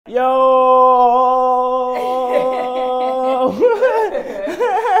Yo!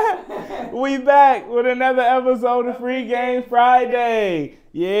 We back with another episode of Free Game Friday.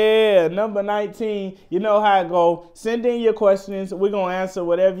 Yeah, number 19. You know how it go. Send in your questions. We're going to answer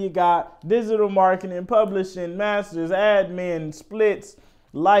whatever you got. Digital marketing, publishing, masters, admin, splits,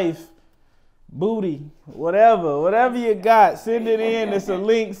 life, booty, whatever you got, send it in. It's a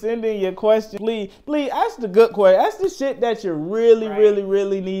link. Send in your question. Please ask the good question. Ask the shit that you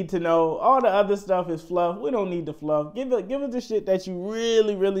really need to know. All the other stuff is fluff. We don't need the fluff. Give us the shit that you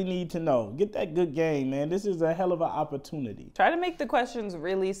really need to know. Get that good game, man. This is a hell of an opportunity. Try to make the questions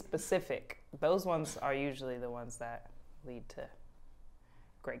really specific. Those ones are usually the ones that lead to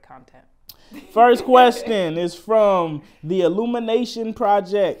great content. First question is from the Illumination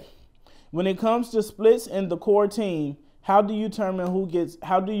Project. When it comes to splits in the core team, how do you determine who gets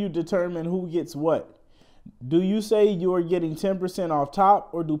what? Do you say you are getting 10% off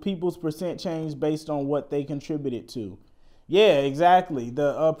top, or do people's percent change based on what they contributed to? Yeah, exactly.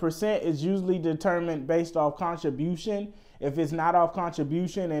 The percent is usually determined based off contribution. If it's not off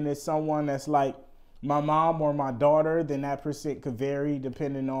contribution and it's someone that's like my mom or my daughter, then that percent could vary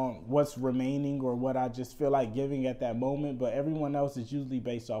depending on what's remaining or what I just feel like giving at that moment. But everyone else is usually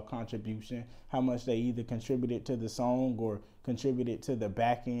based off contribution, how much they either contributed to the song or contributed to the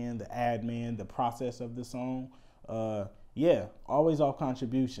back end, the admin, the process of the song. Yeah, always off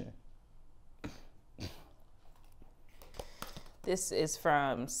contribution. This is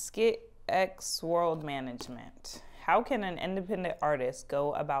from Skit X World Management. How can an independent artist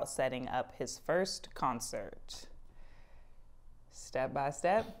go about setting up his first concert? Step by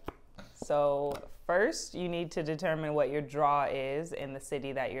step. So first, you need to determine what your draw is in the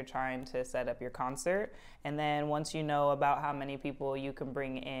city that you're trying to set up your concert. And then once you know about how many people you can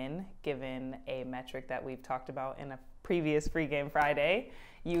bring in, given a metric that we've talked about in a previous Free Game Friday,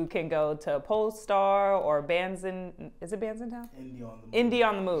 you can go to Polestar or Bands in, is it Bands in Town? Indie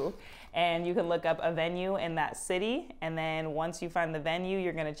on the Move. And you can look up a venue in that city. And then once you find the venue,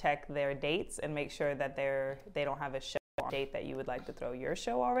 you're gonna check their dates and make sure that they don't have a show on a date that you would like to throw your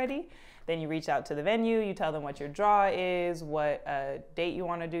show already. Then you reach out to the venue, you tell them what your draw is, what date you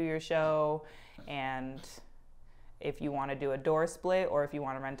wanna do your show, and if you wanna do a door split or if you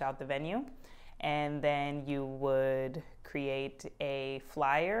wanna rent out the venue. And then you would create a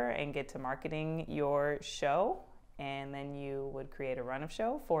flyer and get to marketing your show. And then you would create a run of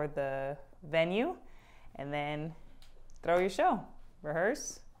show for the venue and then throw your show,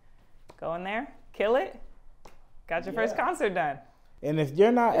 rehearse, go in there, kill it, got your first concert done. And if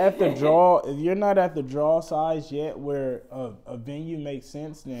you're not at the draw size yet where a venue makes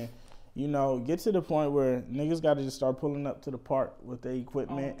sense, then get to the point where niggas got to just start pulling up to the park with their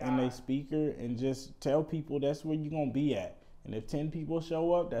equipment and their speaker and just tell people that's where you're going to be at. And if 10 people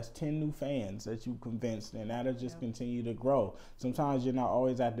show up, that's 10 new fans that you convinced, and that'll just continue to grow. Sometimes you're not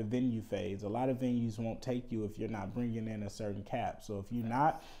always at the venue phase. A lot of venues won't take you if you're not bringing in a certain cap. So if you're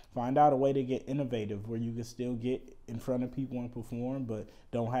not, find out a way to get innovative where you can still get in front of people and perform, but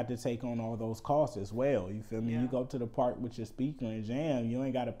don't have to take on all those costs as well. You feel me? Yeah. You go to the park with your speaker and jam, you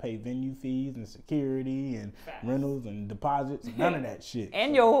ain't got to pay venue fees and security and rentals and deposits, none of that shit.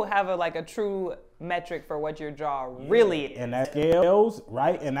 And you'll have a true metric for what your draw really is. And that scales,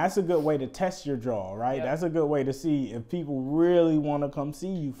 right? And that's a good way to test your draw, right? Yep. That's a good way to see if people really want to come see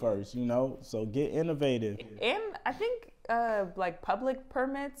you first, So get innovative. And I think public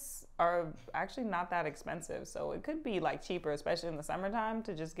permits are actually not that expensive, so it could be cheaper, especially in the summertime,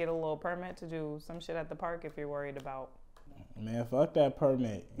 to just get a little permit to do some shit at the park if you're worried about. Man, fuck that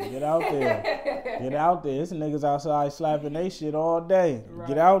permit. Get out there. Get out there. This niggas outside slapping they shit all day. Right.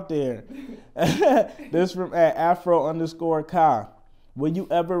 Get out there. This from at Afro_Kai. Will you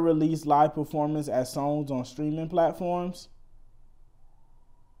ever release live performance as songs on streaming platforms?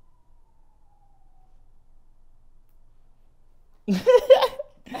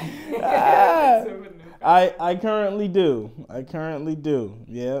 I currently do.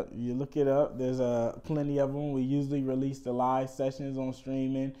 Yeah, you look it up. There's plenty of them. We usually release the live sessions on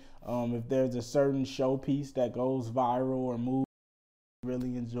streaming. If there's a certain showpiece that goes viral or moves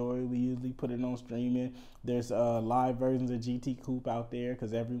really enjoy, we usually put it on streaming. There's live versions of GT Coupe out there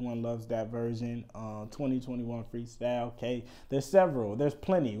because everyone loves that version. 2021 Freestyle, okay. There's several. There's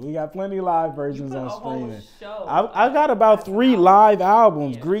plenty. We got plenty of live versions on streaming. I got about 3 live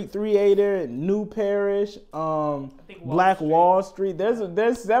albums. Yeah. Greek Theater, New Parish, Black Wall Street. There's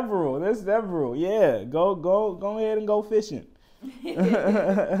several. Yeah, go ahead and go fishing.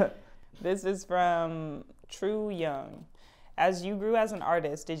 This is from True Young. As you grew as an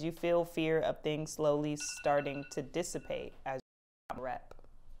artist, did you feel fear of things slowly starting to dissipate as you rep?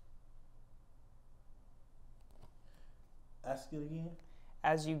 Ask it again.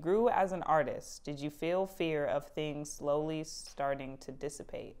 As you grew as an artist, did you feel fear of things slowly starting to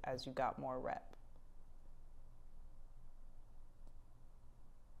dissipate as you got more rep?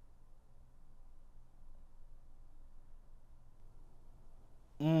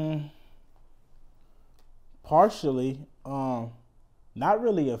 Partially. Not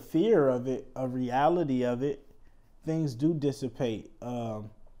really a fear of it, a reality of it. Things do dissipate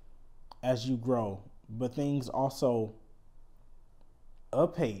as you grow, but things also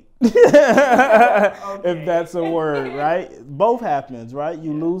upate, if that's a word, right? Both happens, right?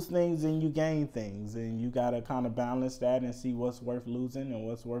 You lose things and you gain things, and you got to kind of balance that and see what's worth losing and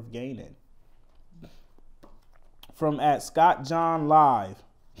what's worth gaining. From at Scott John Live,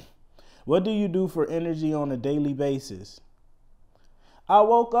 what do you do for energy on a daily basis? I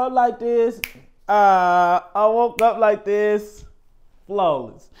woke up like this.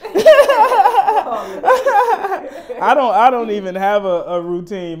 Flawless. I don't even have a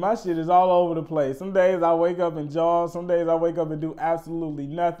routine. My shit is all over the place. Some days I wake up and jog. Some days I wake up and do absolutely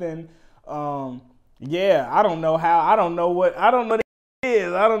nothing. I don't know how. I don't know what it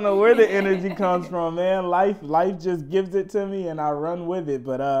is. I don't know where the energy comes from, man. Life just gives it to me and I run with it.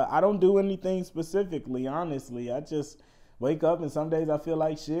 But I don't do anything specifically, honestly. I just wake up and some days I feel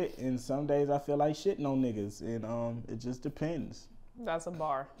like shit and some days I feel like shitting on niggas. And it just depends. That's a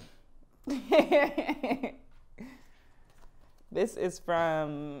bar. This is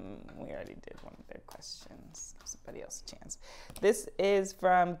from, we already did one of their questions. Give somebody else a chance. This is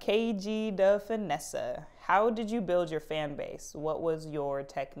from KG De Finessa. How did you build your fan base? What was your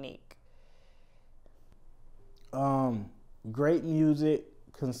technique? Great music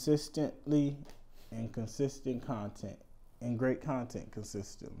consistently and consistent content and great content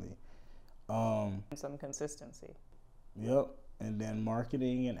consistently. Some consistency. Yep. And then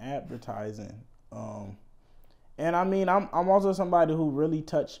marketing and advertising. And I mean, I'm also somebody who really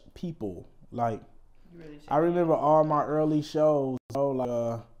touched people. Like, I remember all my early shows,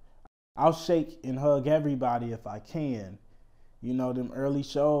 I'll shake and hug everybody if I can. You know, them early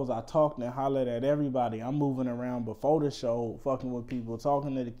shows, I talked and hollered at everybody. I'm moving around before the show, fucking with people,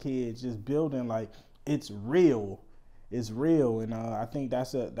 talking to the kids, just building like it's real. It's real, and I think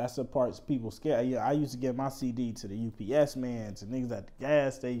that's a part people scare. Yeah, I used to get my CD to the UPS man, to niggas at the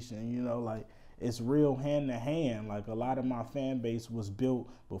gas station. You know, like it's real hand to hand. Like a lot of my fan base was built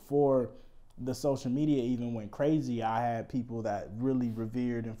before the social media even went crazy. I had people that really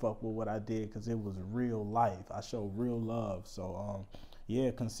revered and fucked with what I did because it was real life. I showed real love. So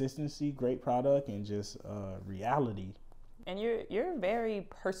consistency, great product, and just reality. And you're very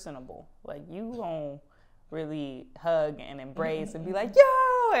personable. Like you gon' really hug and embrace and be like,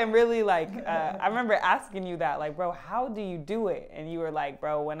 yo, and really like, I remember asking you that, like, bro, how do you do it? And you were like,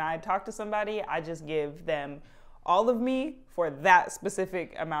 bro, when I talk to somebody, I just give them all of me for that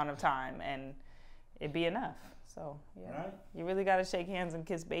specific amount of time and it'd be enough. So yeah, right. You really got to shake hands and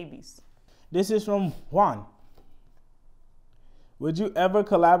kiss babies. This is from Juan. Would you ever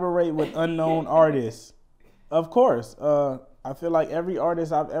collaborate with unknown artists? Of course. I feel like every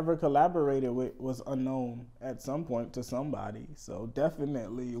artist I've ever collaborated with was unknown at some point to somebody. So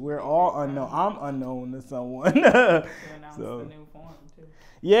definitely, we're all unknown. I'm unknown to someone. So the new form too.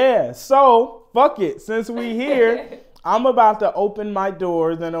 Yeah, so fuck it. Since we here, I'm about to open my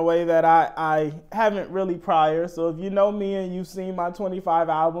doors in a way that I haven't really prior. So if you know me and you've seen my 25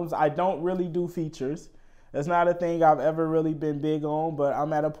 albums, I don't really do features. That's not a thing I've ever really been big on, but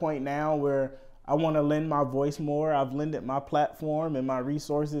I'm at a point now where I want to lend my voice more. I've lended my platform and my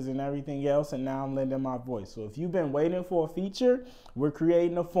resources and everything else, and now I'm lending my voice. So if you've been waiting for a feature, we're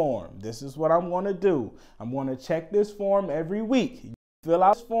creating a form. This is what I'm going to do. I'm going to check this form every week. You fill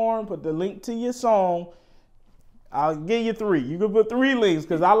out this form, put the link to your song. I'll give you 3. You can put 3 links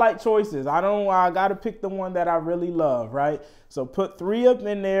because I like choices. I got to pick the one that I really love, right? So put 3 up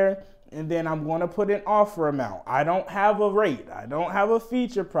in there. And then I'm going to put an offer amount. I don't have a rate. I don't have a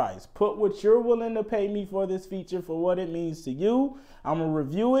feature price. Put what you're willing to pay me for this feature for what it means to you. I'm going to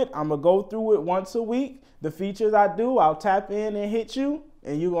review it. I'm going to go through it once a week. The features I do, I'll tap in and hit you.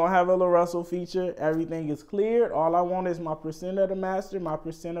 And you're going to have a Lil Russell feature. Everything is cleared. All I want is my percent of the master, my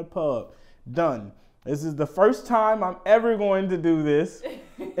percent of pub. Done. This is the first time I'm ever going to do this.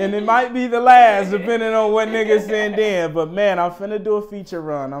 And it might be the last, depending on what niggas send in. But man, I'm finna do a feature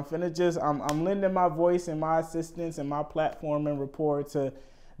run. I'm lending my voice and my assistance and my platform and rapport to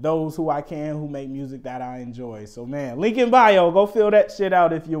those who I can who make music that I enjoy. So man, link in bio. Go fill that shit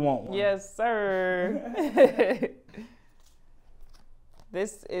out if you want one. Yes, sir.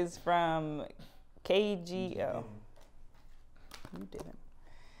 This is from KGO. You didn't.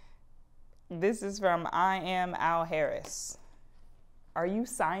 This is from I Am Al Harris. Are you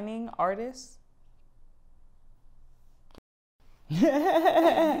signing artists? We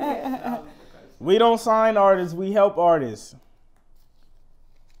don't sign artists, we help artists.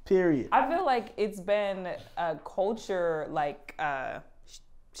 Period. I feel like it's been a culture, like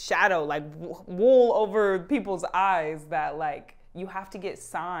shadow, like wool over people's eyes, that like you have to get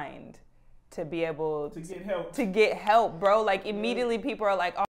signed to be able to get help, bro. Like immediately people are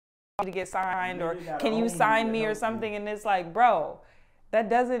like, oh, I need to get signed, or can you sign me or something? And it's like, bro,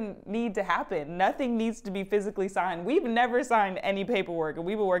 that doesn't need to happen. Nothing needs to be physically signed. We've never signed any paperwork, and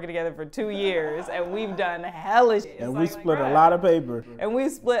we've been working together for 2 years, and we've done hellish shit. And we split a lot of paper. And we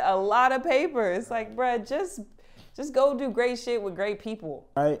split a lot of paper. It's like, bruh, just go do great shit with great people.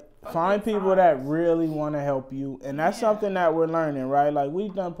 Right? Find people that really want to help you. And that's something that we're learning, right? Like,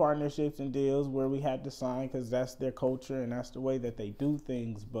 we've done partnerships and deals where we had to sign because that's their culture and that's the way that they do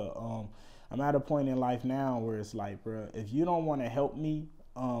things. But I'm at a point in life now where it's like, bro, if you don't want to help me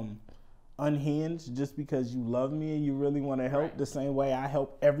unhinged just because you love me and you really want to help the same way I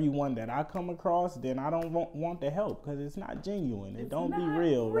help everyone that I come across, then I don't want the help because it's not genuine. It don't be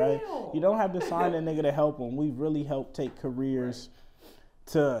real, right? You don't have to sign a nigga to help them. We've really helped take careers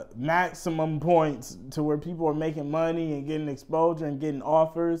to maximum points to where people are making money and getting exposure and getting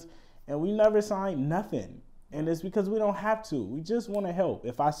offers, and we never signed nothing. And it's because we don't have to. We just want to help.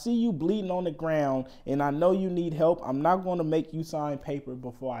 If I see you bleeding on the ground and I know you need help, I'm not going to make you sign paper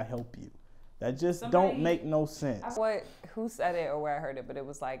before I help you. That just don't make no sense. Who said it or where I heard it, but it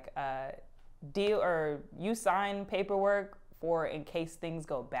was like deal or you sign paperwork for in case things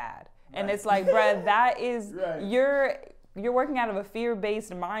go bad. And it's like, bruh, that is you're working out of a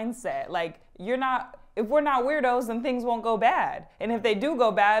fear-based mindset. Like if we're not weirdos, then things won't go bad. And if they do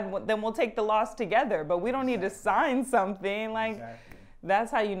go bad, then we'll take the loss together. But we don't need to sign something. Like,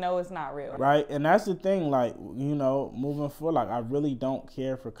 that's how you know it's not real. Right, and that's the thing, like, you know, moving forward, like, I really don't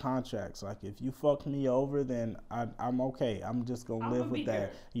care for contracts. Like, if you fuck me over, then I'm okay. I'm just going to live with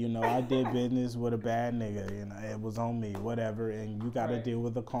that. You know, I did business with a bad nigga, and it was on me, whatever. And you got to deal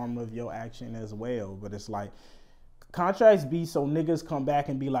with the karma of your action as well. But it's like, contracts be so niggas come back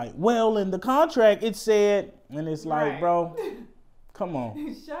and be like, well, in the contract it said, and it's like, bro, come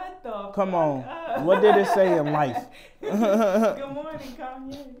on. Shut the Come on. Up. What did it say in life? Good morning,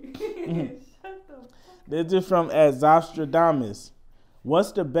 Kanye. Shut the fuck. This is from Zostradamus.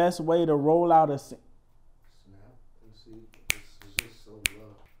 What's the best way to roll out a snap? Let's see. This is just so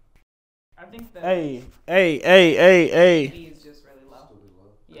low. I think that Hey. is just really low.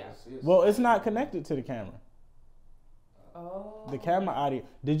 Yeah. Well, it's not connected to the camera. Oh. The camera audio.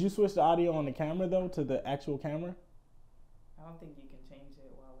 Did you switch the audio on the camera, though, to the actual camera? I don't think you can change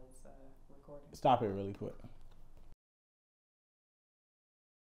it while it's recording. Stop it really quick.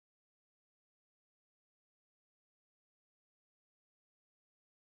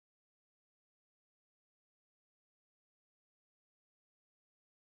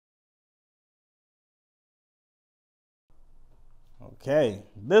 Okay,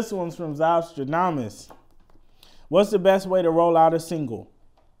 this one's from Zostradamus. What's the best way to roll out a single?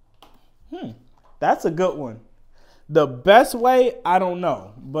 That's a good one. The best way, I don't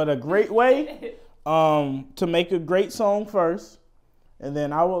know, but a great way to make a great song first, and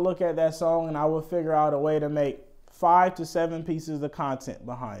then I will look at that song and I will figure out a way to make 5 to 7 pieces of content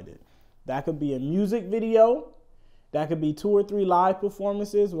behind it. That could be a music video. That could be 2 or 3 live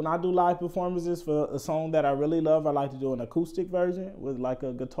performances. When I do live performances for a song that I really love, I like to do an acoustic version with like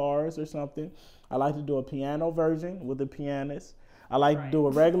a guitarist or something. I like to do a piano version with a pianist. I like to do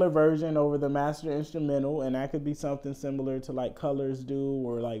a regular version over the master instrumental, and that could be something similar to like Colors do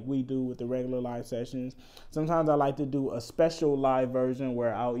or like we do with the regular live sessions. Sometimes I like to do a special live version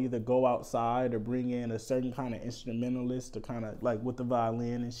where I'll either go outside or bring in a certain kind of instrumentalist to kind of like with the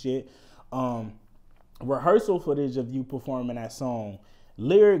violin and shit. Rehearsal footage of you performing that song,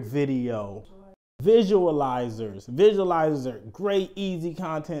 lyric video, visualizers. Visualizers are great, easy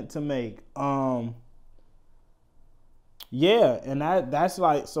content to make. Yeah, and that's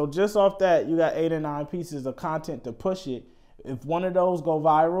like, so just off that, you got 8 or 9 pieces of content to push it. If one of those go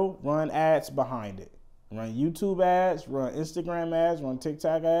viral, run ads behind it. Run YouTube ads, run Instagram ads, run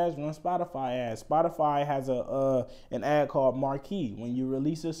TikTok ads, run Spotify ads. Spotify has an ad called Marquee. When you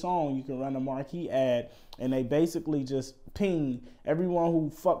release a song, you can run a Marquee ad, and they basically just ping everyone who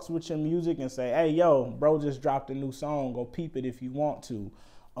fucks with your music and say, hey, yo, bro just dropped a new song. Go peep it if you want to.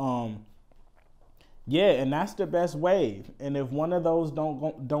 Yeah, and that's the best way. And if one of those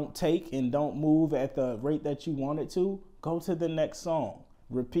don't take and don't move at the rate that you want it to, go to the next song.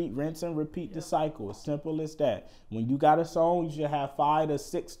 Repeat, rinse, and repeat the cycle. As simple as that. When you got a song, you should have 5 to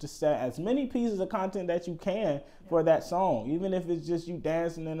 6 to 7, as many pieces of content that you can for that song. Even if it's just you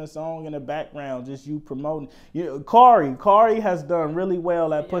dancing in a song in the background, just you promoting. Kari has done really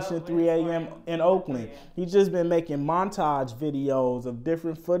well at pushing 3 a.m. in Oakland. He's just been making montage videos of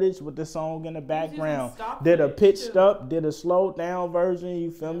different footage with the song in the background. Did a pitched up, did a slowed down version, you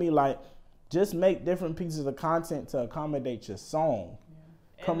feel me? Like, just make different pieces of content to accommodate your song.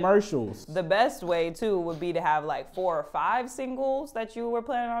 Commercials. The best way too would be to have like 4 or 5 singles that you were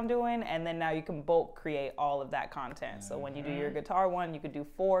planning on doing, and then now you can bulk create all of that content. So when you do your guitar one, you could do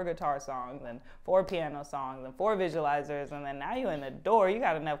 4 guitar songs and 4 piano songs and 4 visualizers, and then now you in the door. You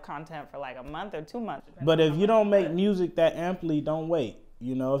got enough content for like a month or 2 months. But if you don't make music that amply, don't wait.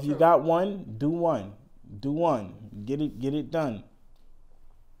 You know, if you got one, do one. Do one. Get it done.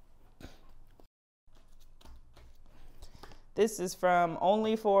 This is from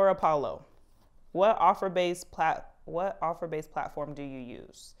Only for Apollo. What offer-based platform do you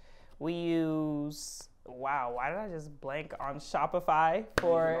use? We use, wow, why did I just blank on Shopify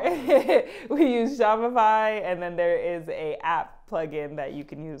for, we use Shopify, and then there is a app plugin that you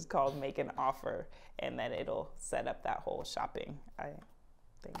can use called Make an Offer, and then it'll set up that whole shopping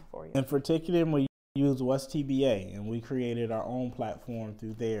thing for you. In particular, we use What's TBA, and we created our own platform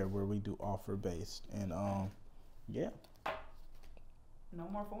through there where we do offer-based, and yeah. No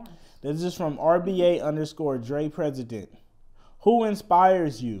more forms. This is from RBA_Dre President. Who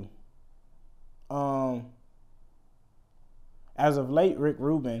inspires you? As of late, Rick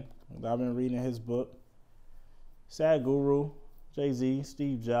Rubin. I've been reading his book. Sadhguru, Jay-Z,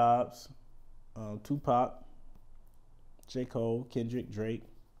 Steve Jobs, Tupac, J. Cole, Kendrick, Drake,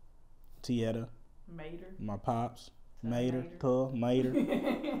 Tieta, Mater. my pops, Mater,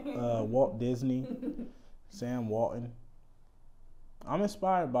 Walt Disney, Sam Walton. I'm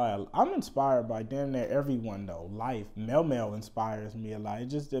inspired by damn near everyone though. Life, Mel inspires me a lot. It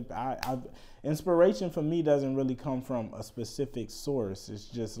just inspiration for me doesn't really come from a specific source. It's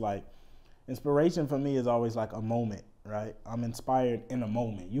just like inspiration for me is always like a moment, right? I'm inspired in a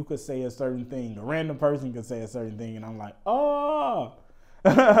moment. You could say a certain thing, a random person could say a certain thing, and I'm like, oh.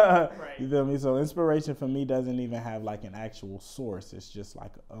 Right. You feel me? So inspiration for me doesn't even have like an actual source. It's just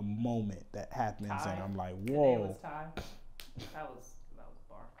like a moment that happens, and I'm like, whoa. That was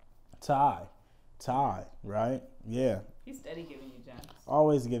bar. Ty, right? Yeah. He's steady giving you gems.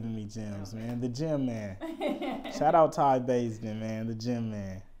 Always giving me gems, man. The gym man. Shout out Ty Baisden, man. The gym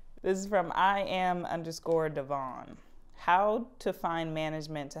man. This is from IM_Devon. How to find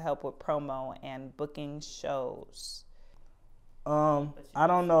management to help with promo and booking shows. I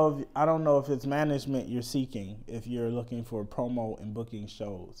don't know if it's management you're seeking if you're looking for promo and booking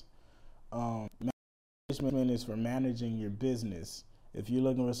shows. Management is for managing your business. If you're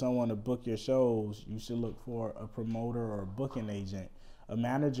looking for someone to book your shows, you should look for a promoter or a booking agent. A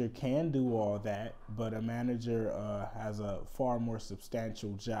manager can do all that, but a manager has a far more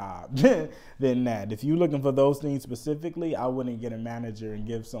substantial job than that. If you're looking for those things specifically, I wouldn't get a manager and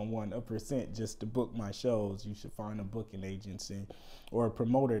give someone a % just to book my shows. You should find a booking agency or a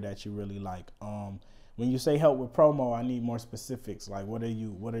promoter that you really like. When you say help with promo, I need more specifics. Like, what are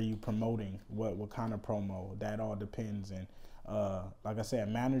you promoting? What kind of promo? That all depends. And like I said,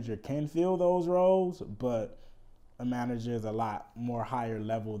 a manager can fill those roles, but a manager is a lot more higher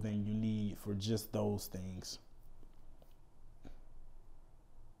level than you need for just those things.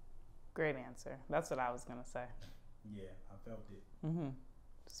 Great answer. That's what I was gonna say. Yeah, I felt it.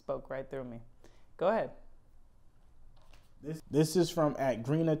 Spoke right through me. Go ahead. This is from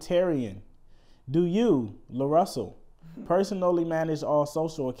 @Greenitarian. Do you, LaRussell, personally manage all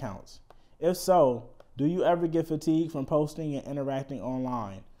social accounts? If so, do you ever get fatigued from posting and interacting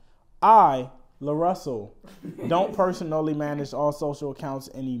online? I, LaRussell, don't personally manage all social accounts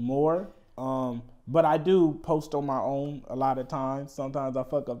anymore, but I do post on my own a lot of times. Sometimes I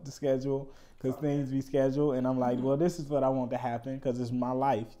fuck up the schedule because things be scheduled, and I'm like, well, this is what I want to happen because it's my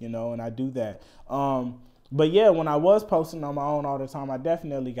life, you know, and I do that. But yeah, when I was posting on my own all the time, I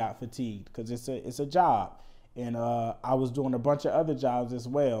definitely got fatigued because it's a job. And I was doing a bunch of other jobs as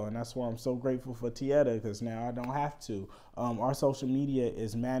well. And that's why I'm so grateful for Tieta, because now I don't have to. Our social media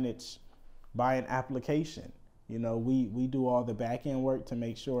is managed by an application. You know, we do all the back end work to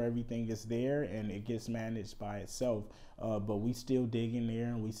make sure everything is there and it gets managed by itself. But we still dig in there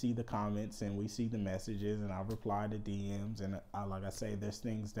and we see the comments and we see the messages, and I reply to DMs. And like I say, there's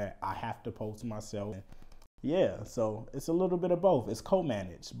things that I have to post myself. Yeah, so it's a little bit of both. It's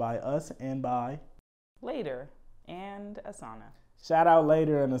co-managed by us and by Later and Asana. Shout out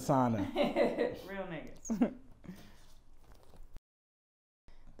Later and Asana. Real niggas.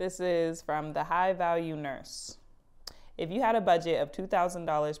 This is from the High Value Nurse. If you had a budget of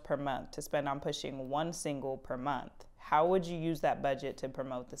 $2,000 per month to spend on pushing one single per month, how would you use that budget to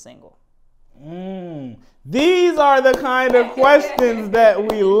promote the single? These are the kind of questions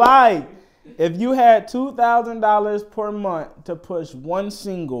that we like. If you had $2,000 per month to push one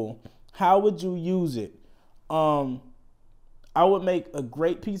single, how would you use it? I would make a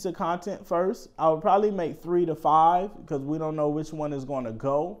great piece of content first. I would probably make 3 to 5 because we don't know which one is going to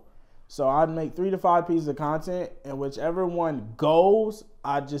go. So I'd make 3 to 5 pieces of content, and whichever one goes,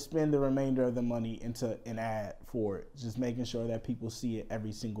 I'd just spend the remainder of the money into an ad for it, just making sure that people see it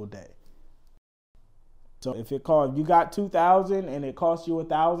every single day. So if you got 2,000 and it costs you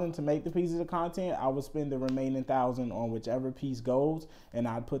 1,000 to make the pieces of content, I would spend the remaining 1,000 on whichever piece goes, and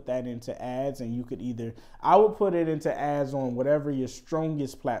I'd put that into ads. And I would put it into ads on whatever your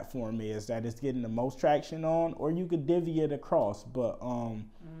strongest platform is that it's getting the most traction on, or you could divvy it across. But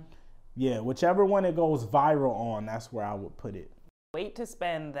yeah, whichever one it goes viral on, that's where I would put it. Wait to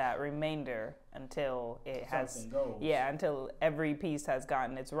spend that remainder until it has, goes. until every piece has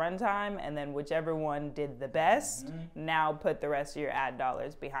gotten its runtime, and then whichever one did the best, now put the rest of your ad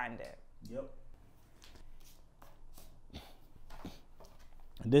dollars behind it. Yep.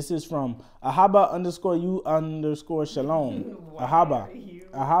 This is from Ahaba_you_shalom.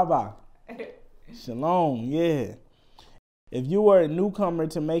 Ahaba. Shalom, yeah. If you were a newcomer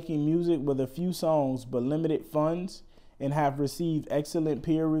to making music with a few songs but limited funds, and have received excellent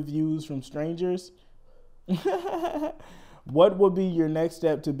peer reviews from strangers, what would be your next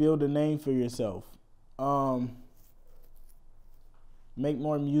step to build a name for yourself? Make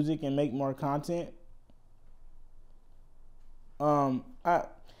more music and make more content. I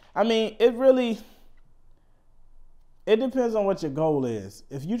mean, it depends on what your goal is.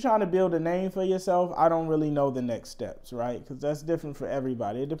 If you're trying to build a name for yourself, I don't really know the next steps, right? Because that's different for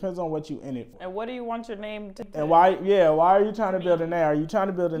everybody. It depends on what you're in it for. And what do you want your name to be? And why are you trying to build a name? Are you trying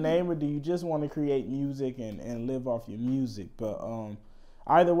to build a name, or do you just want to create music and live off your music? But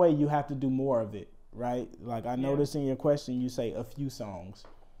either way, you have to do more of it, right? Like I noticed in your question, you say a few songs.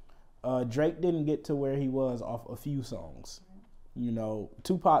 Drake didn't get to where he was off a few songs. You know,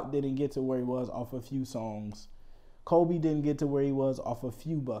 Tupac didn't get to where he was off a few songs. Kobe didn't get to where he was off a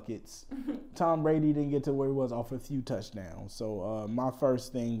few buckets. Tom Brady didn't get to where he was off a few touchdowns. So my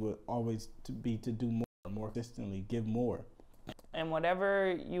first thing would always be to do more consistently, give more. And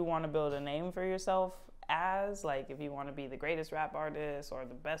whatever you want to build a name for yourself as, like if you want to be the greatest rap artist or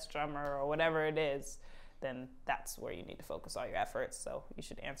the best drummer or whatever it is, then that's where you need to focus all your efforts. So you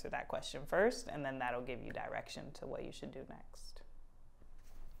should answer that question first, and then that'll give you direction to what you should do next.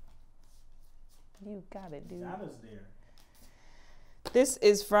 You got it, dude. That is there. This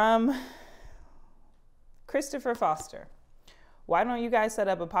is from Christopher Foster. Why don't you guys set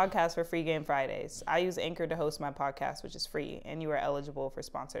up a podcast for Free Game Fridays? I use Anchor to host my podcast, which is free, and you are eligible for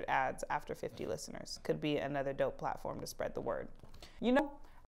sponsored ads after 50 listeners. Could be another dope platform to spread the word. You know,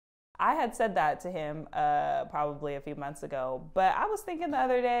 I had said that to him probably a few months ago, but I was thinking the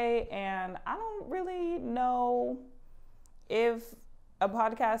other day, and I don't really know if a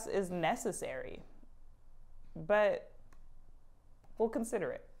podcast is necessary. But we'll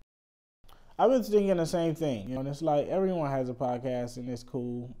consider it. I was thinking the same thing. You know, it's like everyone has a podcast and it's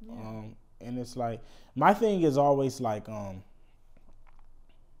cool. Yeah. And it's like my thing is always like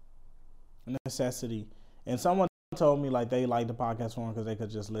necessity. And someone told me like they like the podcast form because they could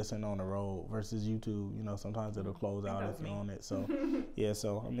just listen on the road versus YouTube. You know, sometimes it'll close out if you're on it. So yeah.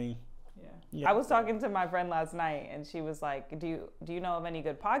 So I mean. Yeah. I was talking to my friend last night, and she was like, do you know of any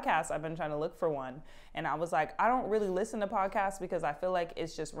good podcasts? I've been trying to look for one. And I was like, I don't really listen to podcasts because I feel like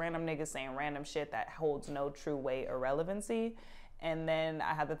it's just random niggas saying random shit that holds no true weight or relevancy. And then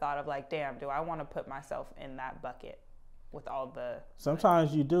I had the thought of like, damn, do I want to put myself in that bucket with all the...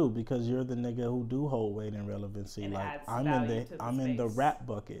 Sometimes you do, because you're the nigga who do hold weight and relevancy. And like I'm in the rap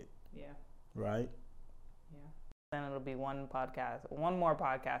bucket. Yeah. Right? Then it'll be one more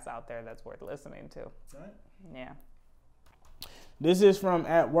podcast out there that's worth listening to. Right. Yeah. This is from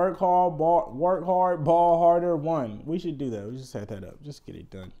at work hard, ball harder 1. We should do that. We should set that up. Just get it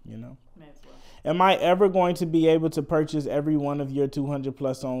done, you know? Am I ever going to be able to purchase every one of your 200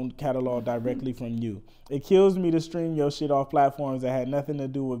 plus owned catalog directly from you? It kills me to stream your shit off platforms that had nothing to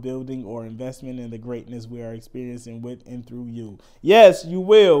do with building or investment in the greatness we are experiencing with and through you. Yes, you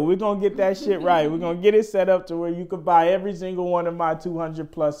will. We're going to get that shit right. We're going to get it set up to where you could buy every single one of my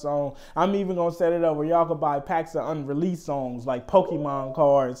 200 plus songs. I'm even going to set it up where y'all could buy packs of unreleased songs like Pokemon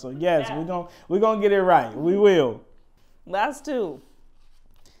cards. So yes, we're going to get it right. We will. Last two.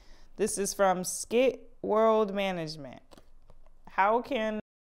 This is from Skit World Management. How can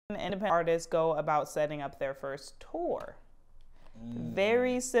independent artists go about setting up their first tour?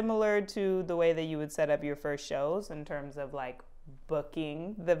 Very similar to the way that you would set up your first shows in terms of like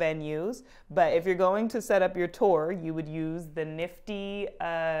booking the venues. But if you're going to set up your tour, you would use the nifty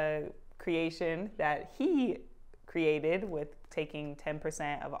creation that he created with taking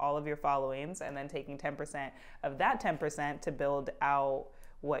 10% of all of your followings and then taking 10% of that 10% to build out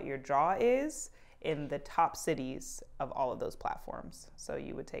what your draw is in the top cities of all of those platforms. So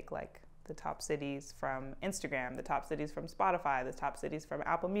you would take like the top cities from Instagram, the top cities from Spotify, the top cities from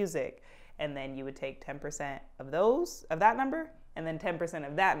Apple Music, and then you would take 10% of those, of that number, and then 10%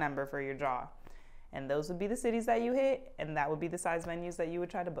 of that number for your draw. And those would be the cities that you hit, and that would be the size venues that you would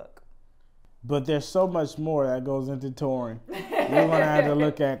try to book. But there's so much more that goes into touring. You're going to have to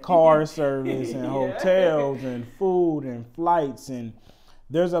look at car service and hotels and food and flights, and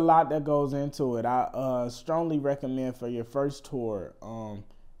there's a lot that goes into it. I strongly recommend for your first tour,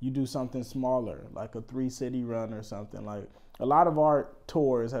 you do something smaller, like a 3-city run or something. Like a lot of our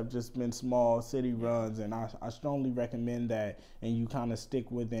tours have just been small city runs, and I strongly recommend that, and you kind of stick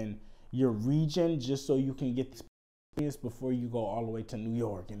within your region just so you can get experience before you go all the way to New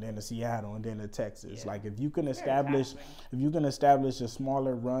York and then to Seattle and then to Texas. Like if you can establish a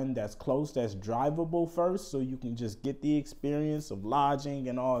smaller run that's close, that's drivable first, so you can just get the experience of lodging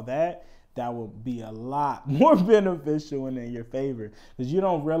and all that, that would be a lot more beneficial and in your favor. Because you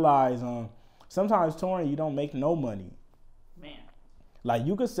don't realize sometimes touring you don't make no money. Man. Like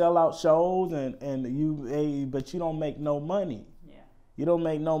you could sell out shows but you don't make no money. You don't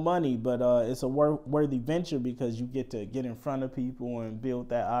make no money, but it's a worthy venture because you get to get in front of people and build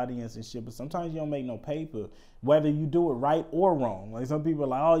that audience and shit. But sometimes you don't make no paper, whether you do it right or wrong. Like some people are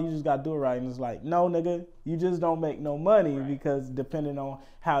like, oh, you just got to do it right. And it's like, no, nigga, you just don't make no money because depending on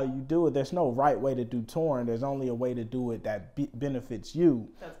how you do it, there's no right way to do touring. There's only a way to do it that benefits you.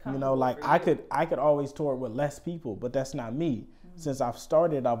 You know, like I could always tour with less people, but that's not me. Since I've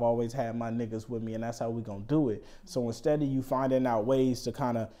started, I've always had my niggas with me, and that's how we gonna do it. So instead of you finding out ways to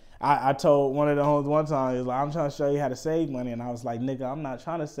kind of, I told one of the homies one time, he was like, I'm trying to show you how to save money. And I was like, nigga, I'm not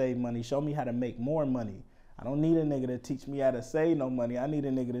trying to save money. Show me how to make more money. I don't need a nigga to teach me how to save no money. I need a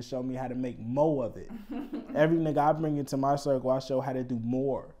nigga to show me how to make more of it. Every nigga I bring into my circle, I show how to do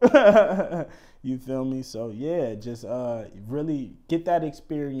more. You feel me? So yeah, just really get that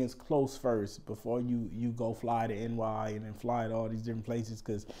experience close first before you go fly to NY and then fly to all these different places,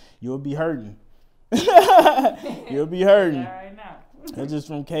 because you'll be hurting. You'll be hurting. Yeah, right now. That's just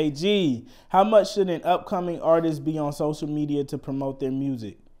from KG. How much should an upcoming artist be on social media to promote their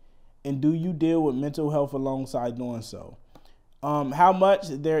music? And do you deal with mental health alongside doing so? How much?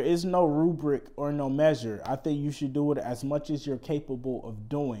 There is no rubric or no measure. I think you should do it as much as you're capable of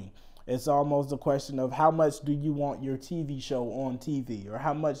doing. It's almost a question of how much do you want your TV show on TV, or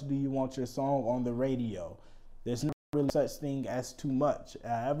how much do you want your song on the radio? There's not really such thing as too much.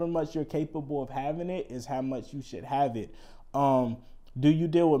 However much you're capable of having it is how much you should have it. Do you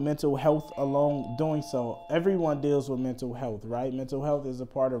deal with mental health along doing so? Everyone deals with mental health, right? Mental health is a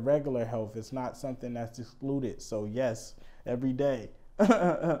part of regular health. It's not something that's excluded. So yes, every day.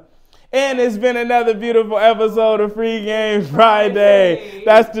 And it's been another beautiful episode of Free Game Friday.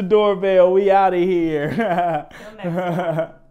 That's the doorbell. We out of here.